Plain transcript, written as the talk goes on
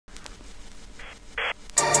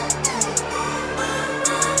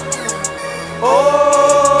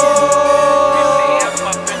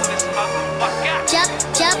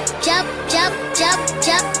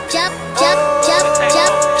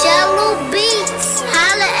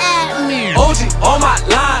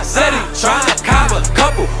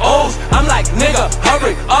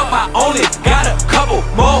only got a couple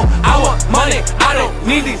more. I want money, I don't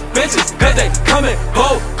need these bitches, cause they come and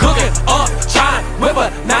go. Cooking up, trying whip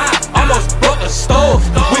a nine, almost broke the stove.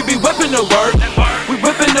 We be whipping the work, we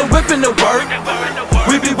whipping the work.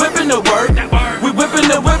 We be whipping the work, we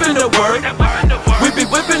whipping the work. We be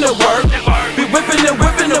whipping the work, be whipping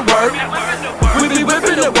the work. We be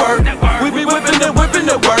whipping the work, we be whipping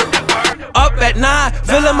the work. Up at 9,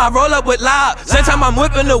 filling my roll up with loud. Same time I'm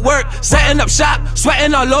whipping the work, setting up shop,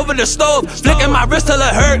 sweating all over the stove, flicking my wrist till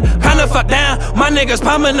it hurt. Kinda fuck down, my niggas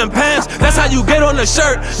pumping them pants. That's how you get on the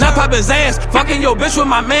shirt, not popping Zans. Fucking your bitch with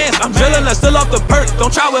my mans. I'm drilling her still off the perk.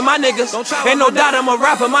 Don't try with my niggas. Ain't no doubt I'm a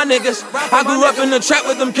rapper, my niggas. I grew up in the trap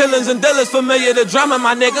with them killings and dealers, familiar to drama,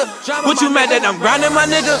 my nigga. What you mad that I'm grinding, my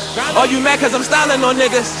nigga? Or you mad cause I'm styling on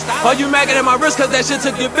niggas? Or you mad at my wrist cause that shit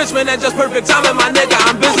took your bitch, man? That just perfect timing, my nigga.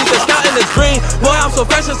 I'm busy just counting the green. Boy, I'm so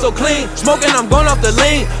fresh and so clean. Smoking, I'm going off the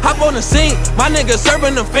lean. Hop on the scene. My niggas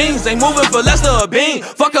serving them fiends. Ain't moving for less than a bean.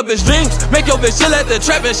 Fuck up his dreams. Make your bitch chill at the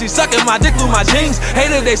trap and she sucking my dick through my jeans.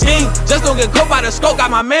 Hated they scheme. Just don't get caught by the scope.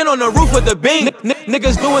 Got my man on the roof with the beam.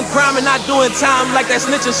 Niggas doing crime and not doing time. Like that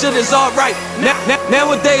snitching shit is alright.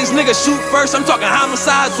 Nowadays, niggas shoot first. I'm talking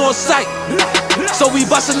homicides on sight. So we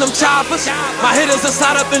bustin' them choppers. My hitters are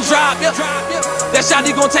side up and drop, yeah. That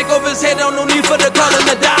shotty gon' take over his head, don't no need for the calling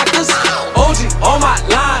the doctors. OG on my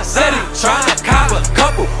line, said he tryna cop a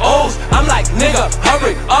couple O's. I'm like, nigga,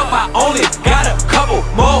 hurry up, I only got a couple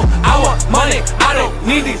more. I want money, I don't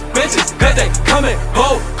need these bitches, cause they come and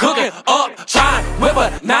go. Cooking up, trying whip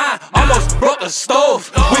a 9, almost broke the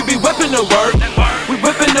stove. We be whipping the work, we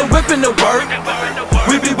whipping the work.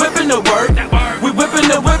 We be whipping the work, we whipping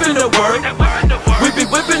the work. We be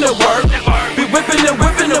whipping the work, be whipping the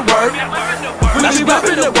work. We be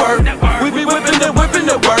whipping the work, we be whipping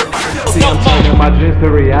the work. See, I'm turning my dreams to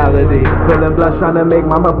reality. Feeling blessed, trying to make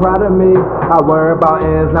mama proud of me. I worry about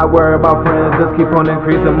ends, not worry about friends. Just keep on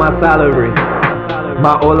increasing my salary.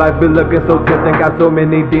 My whole life been looking so tempting, got so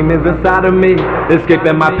many demons inside of me.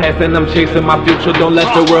 Escaping my past and I'm chasing my future. Don't let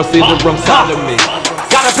the world see the wrong side of me.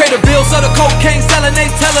 Gotta pay the bills, so the cocaine selling, they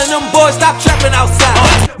telling them boys stop trapping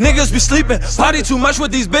outside. Niggas be sleeping, party too much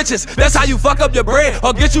with these bitches. That's how you fuck up your bread,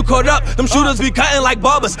 or get you caught up. Them shooters be cutting like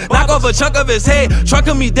barbers, knock off a chunk of his head, trunk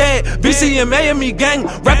of me dead. BCMA and me gang,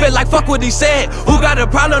 rap it like fuck what he said. Who got a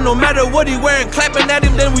problem no matter what he wearing? Clapping at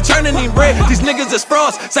him, then we turning him red. These niggas is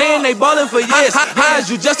frauds, saying they ballin' for years. How is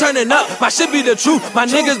you just turning up? My shit be the truth. My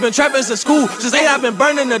niggas been trapping since school. Since they have been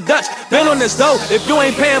burning the Dutch, been on this dough. If you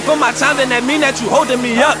ain't paying for my time, then that mean that you holding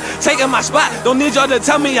me up, taking my spot. Don't need y'all to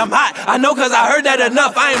tell me I'm hot. I know cause I heard that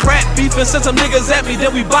enough. I ain't rap beefing, send some niggas at me,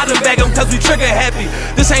 then we bottom bag them cause we trigger happy.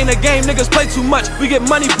 This ain't a game, niggas play too much. We get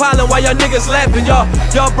money piling while y'all niggas laughing. Y'all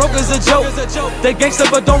broke as a joke. They gangsta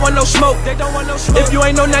but don't want no smoke. If you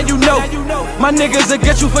ain't know, now you know. My niggas will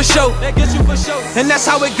get you for show. And that's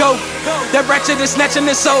how it go. That ratchet is snatching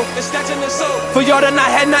his soul. For y'all that not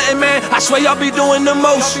had nothing, man, I swear y'all be doing the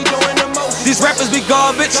most. These rappers be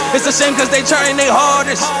garbage. It's a shame cause they trying their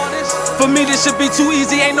hardest. For me this should be too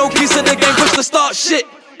easy. Ain't no piece of the game, push the start shit.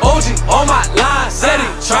 OG on my line, said he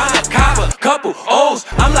tryna cop a couple O's.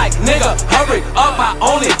 I'm like, nigga, hurry up, I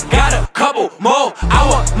only got a couple more. I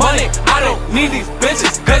want money, I don't need these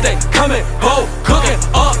bitches, cause they come and go. Cooking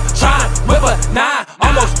up, trying whip a 9,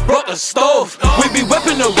 almost broke the stove. We be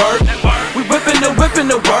whipping the work, we whipping the work.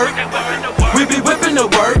 We be whipping the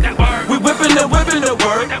work, we whipping the work.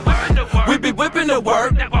 We be whipping the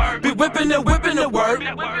work, be whipping the work.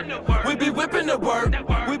 We be whipping the work.